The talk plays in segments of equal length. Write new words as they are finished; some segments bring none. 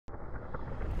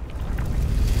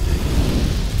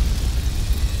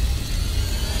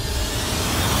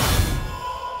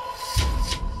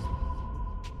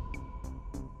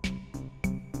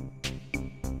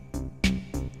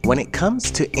When it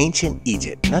comes to ancient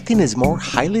Egypt, nothing is more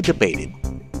highly debated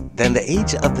than the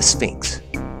age of the Sphinx.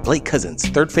 Blake Cousins,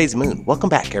 Third Phase Moon, welcome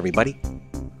back everybody.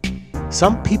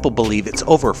 Some people believe it's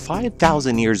over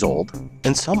 5,000 years old,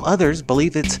 and some others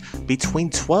believe it's between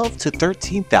 12 to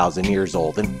 13,000 years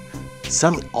old, and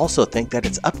some also think that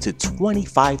it's up to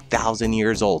 25,000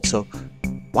 years old. So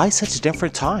why such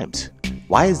different times?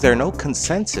 Why is there no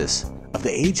consensus of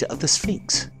the age of the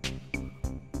Sphinx?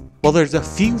 Well, there's a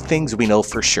few things we know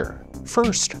for sure.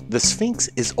 First, the Sphinx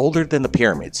is older than the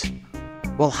pyramids.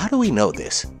 Well, how do we know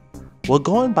this? Well,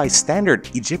 going by standard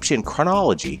Egyptian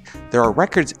chronology, there are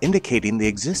records indicating the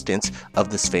existence of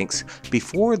the Sphinx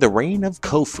before the reign of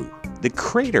Khufu, the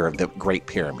creator of the Great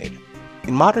Pyramid.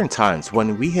 In modern times,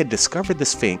 when we had discovered the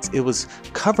Sphinx, it was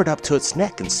covered up to its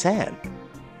neck in sand.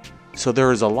 So there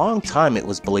was a long time it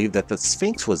was believed that the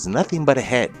Sphinx was nothing but a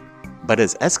head. But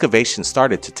as excavations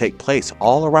started to take place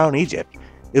all around Egypt,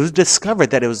 it was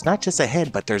discovered that it was not just a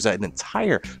head, but there's an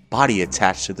entire body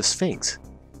attached to the Sphinx.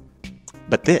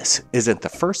 But this isn't the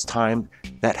first time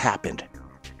that happened.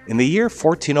 In the year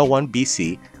 1401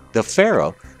 BC, the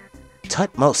pharaoh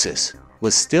Thutmose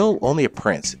was still only a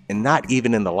prince and not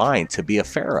even in the line to be a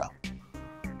pharaoh.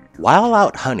 While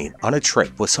out hunting on a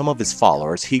trip with some of his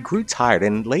followers, he grew tired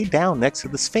and lay down next to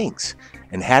the Sphinx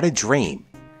and had a dream.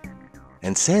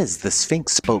 And says the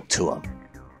Sphinx spoke to him.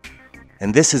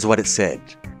 And this is what it said.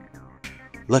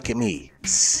 "Look at me,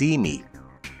 see me.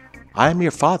 I am your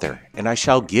father, and I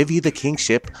shall give you the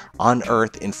kingship on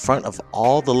earth in front of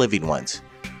all the living ones.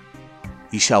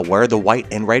 You shall wear the white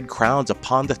and red crowns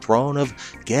upon the throne of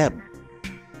Geb.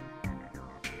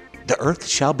 The earth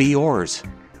shall be yours,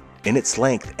 in its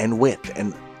length and width,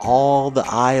 and all the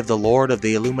eye of the Lord of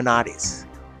the Illuminatis.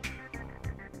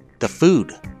 The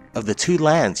food of the two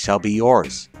lands shall be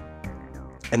yours,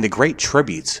 and the great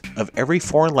tributes of every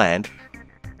foreign land.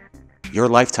 Your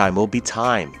lifetime will be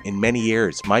time in many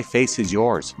years. My face is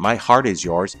yours, my heart is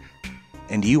yours,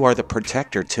 and you are the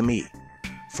protector to me.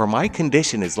 For my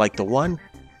condition is like the one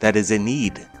that is in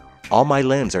need. All my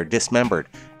limbs are dismembered,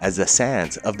 as the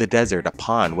sands of the desert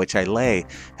upon which I lay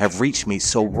have reached me.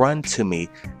 So run to me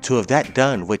to have that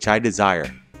done which I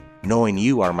desire, knowing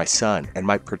you are my son and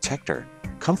my protector.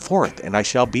 Come forth, and I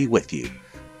shall be with you.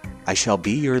 I shall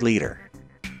be your leader."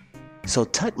 So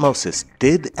Thutmose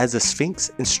did as the Sphinx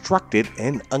instructed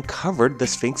and uncovered the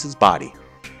Sphinx's body.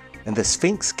 And the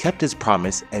Sphinx kept his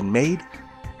promise and made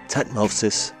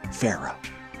Thutmose pharaoh.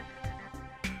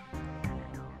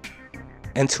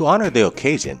 And to honor the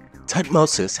occasion,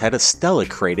 Thutmose had a stela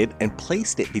created and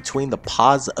placed it between the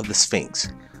paws of the Sphinx.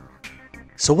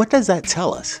 So what does that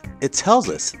tell us? It tells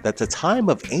us that the time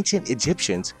of ancient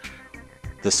Egyptians,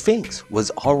 the Sphinx was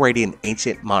already an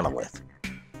ancient monolith,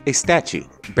 a statue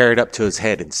buried up to his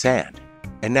head in sand.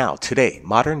 And now, today,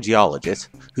 modern geologists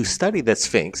who study the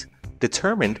Sphinx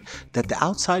determined that the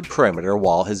outside perimeter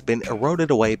wall has been eroded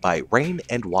away by rain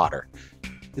and water.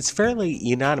 It's fairly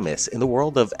unanimous in the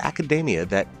world of academia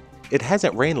that it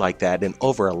hasn't rained like that in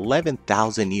over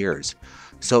 11,000 years.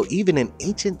 So even in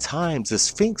ancient times, the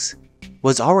Sphinx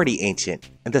was already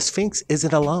ancient, and the Sphinx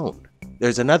isn't alone.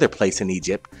 There's another place in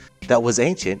Egypt that was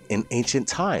ancient in ancient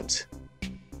times.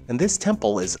 And this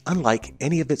temple is unlike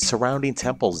any of its surrounding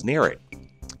temples near it.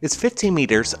 It's 15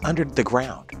 meters under the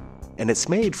ground, and it's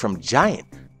made from giant,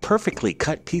 perfectly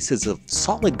cut pieces of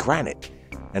solid granite.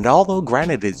 And although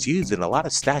granite is used in a lot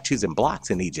of statues and blocks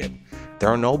in Egypt, there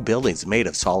are no buildings made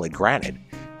of solid granite,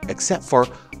 except for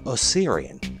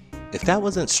Osirian. If that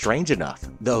wasn't strange enough,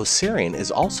 the Osirian is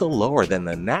also lower than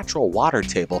the natural water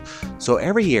table, so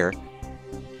every year,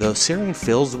 the Osirian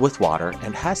fills with water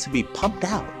and has to be pumped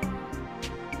out.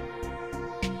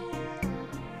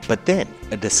 But then,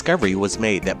 a discovery was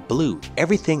made that blew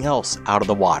everything else out of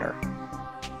the water.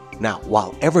 Now,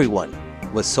 while everyone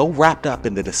was so wrapped up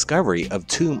in the discovery of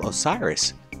Tomb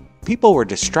Osiris, people were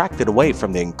distracted away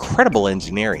from the incredible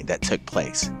engineering that took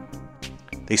place.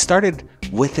 They started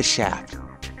with a shaft,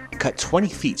 cut 20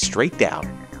 feet straight down,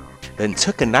 then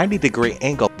took a 90-degree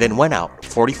angle, then went out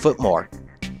 40 foot more,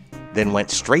 then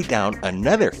went straight down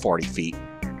another 40 feet,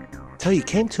 till you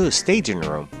came to a staging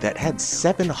room that had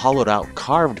 7 hollowed out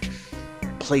carved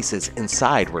places.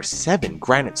 Inside were 7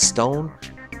 granite stone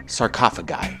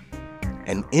sarcophagi,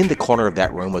 and in the corner of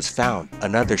that room was found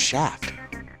another shaft,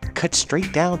 cut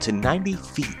straight down to 90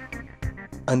 feet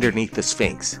underneath the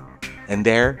Sphinx, and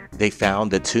there they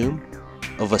found the tomb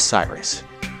of Osiris.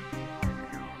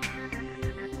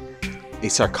 A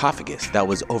sarcophagus that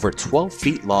was over 12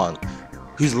 feet long,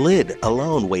 whose lid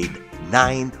alone weighed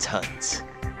 9 tons.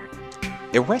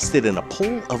 It rested in a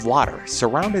pool of water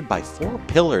surrounded by 4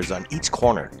 pillars on each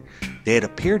corner. They had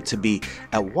appeared to be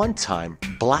at one time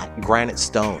black granite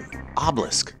stone,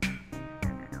 obelisk,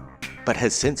 but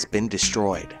has since been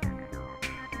destroyed.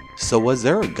 So was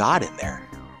there a god in there?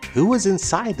 Who was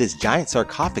inside this giant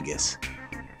sarcophagus?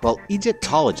 Well,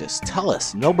 Egyptologists tell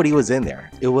us nobody was in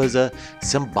there. It was a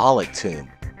symbolic tomb,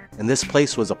 and this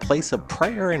place was a place of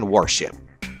prayer and worship.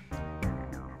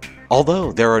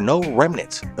 Although there are no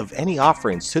remnants of any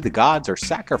offerings to the gods or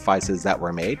sacrifices that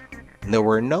were made, and there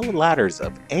were no ladders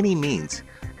of any means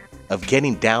of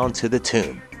getting down to the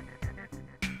tomb.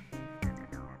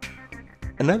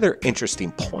 Another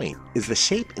interesting point is the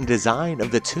shape and design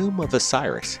of the tomb of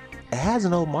Osiris. It has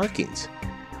no markings,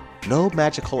 no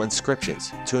magical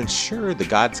inscriptions to ensure the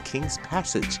god's king's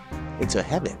passage into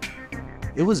heaven.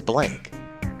 It was blank,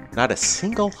 not a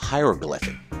single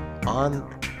hieroglyphic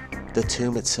on the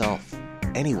tomb itself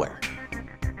anywhere.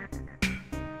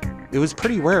 It was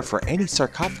pretty rare for any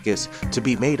sarcophagus to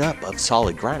be made up of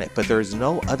solid granite, but there is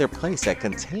no other place that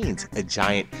contains a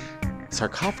giant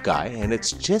sarcophagi, and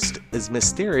it's just as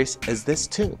mysterious as this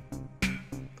tomb.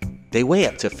 They weigh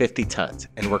up to 50 tons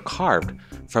and were carved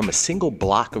from a single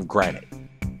block of granite.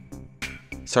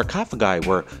 Sarcophagi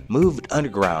were moved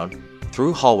underground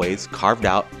through hallways carved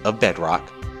out of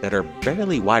bedrock that are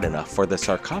barely wide enough for the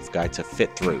sarcophagi to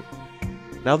fit through.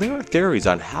 Now, there are theories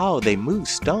on how they move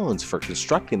stones for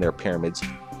constructing their pyramids.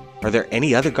 Are there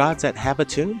any other gods that have a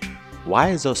tomb? Why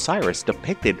is Osiris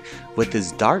depicted with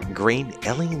his dark green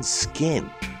alien skin?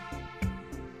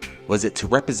 Was it to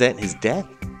represent his death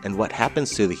and what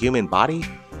happens to the human body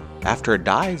after it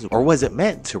dies? Or was it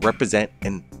meant to represent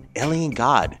an alien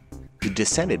god who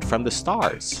descended from the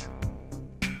stars?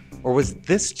 Or was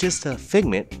this just a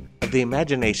figment of the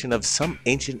imagination of some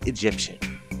ancient Egyptian?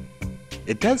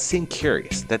 It does seem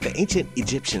curious that the ancient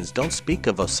Egyptians don't speak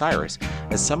of Osiris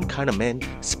as some kind of men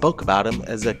spoke about him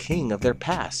as a king of their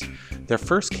past. Their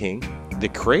first king, the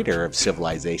creator of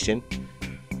civilization,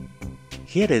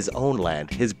 he had his own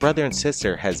land. His brother and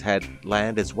sister has had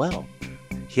land as well.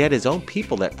 He had his own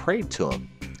people that prayed to him,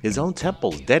 his own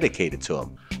temples dedicated to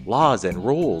him. Laws and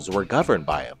rules were governed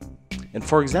by him. And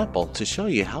for example, to show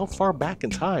you how far back in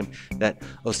time that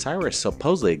Osiris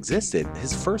supposedly existed,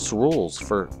 his first rules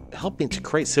for helping to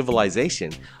create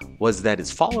civilization was that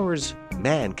his followers,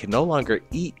 man, can no longer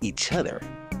eat each other.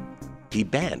 He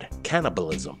banned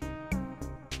cannibalism.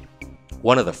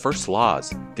 One of the first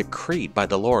laws decreed by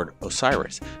the Lord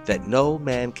Osiris that no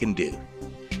man can do.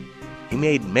 He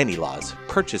made many laws,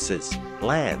 purchases,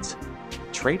 lands,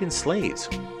 trade in slaves,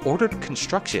 ordered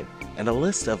construction, and a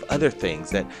list of other things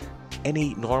that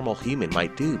any normal human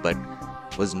might do, but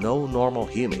was no normal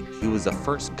human. He was the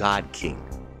first god king,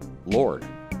 Lord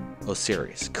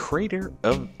Osiris, creator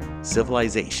of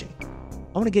civilization.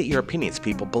 I want to get your opinions,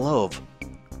 people, below of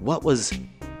what was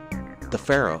the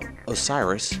pharaoh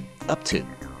Osiris up to?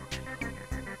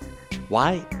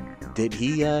 Why did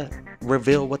he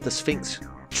reveal what the Sphinx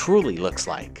truly looks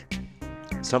like?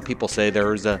 Some people say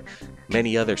there's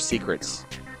many other secrets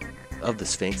of the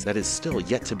Sphinx that is still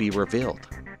yet to be revealed.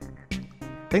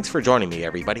 Thanks for joining me,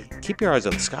 everybody. Keep your eyes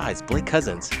on the skies. Blake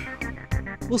Cousins.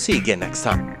 We'll see you again next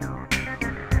time.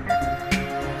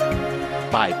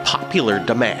 By popular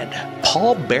demand,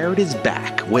 Paul Barrett is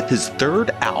back with his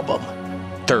third album,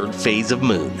 Third Phase of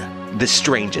Moon, The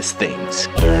Strangest Things.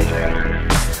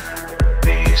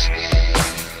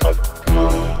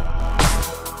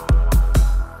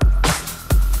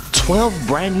 12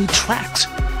 brand new tracks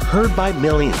heard by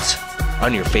millions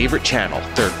on your favorite channel,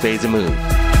 Third Phase of Moon.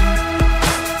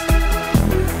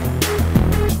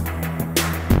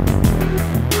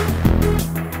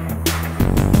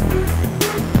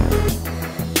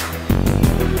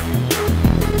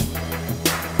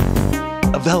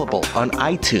 Available on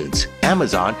iTunes,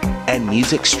 Amazon, and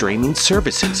music streaming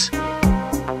services.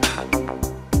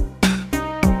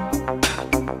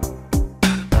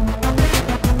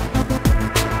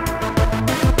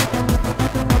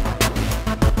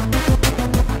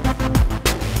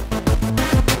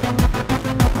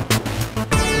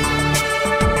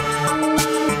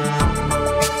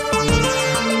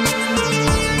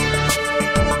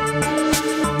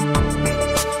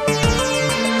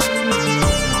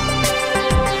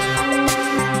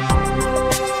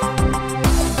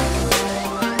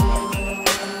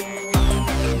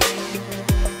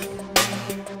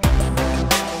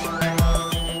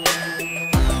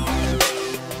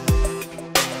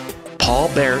 Paul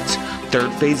Barrett's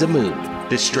Third Phase of Moon,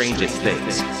 The Strangest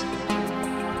Things.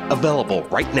 Available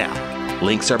right now.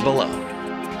 Links are below.